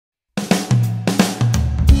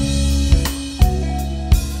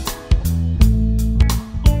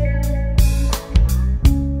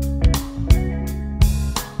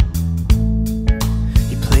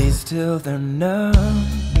till they're numb.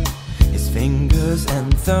 His fingers and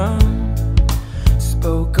thumb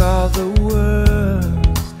spoke all the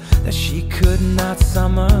words that she could not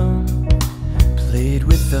summon. Played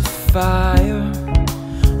with the fire,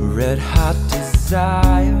 red hot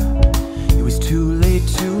desire. It was too late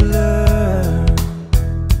to learn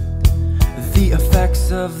the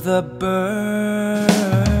effects of the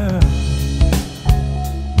burn.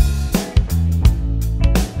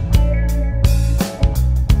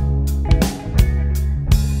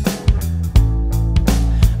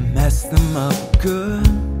 Mess them up good,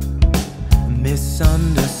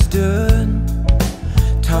 misunderstood,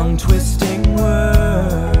 tongue-twisting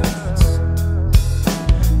words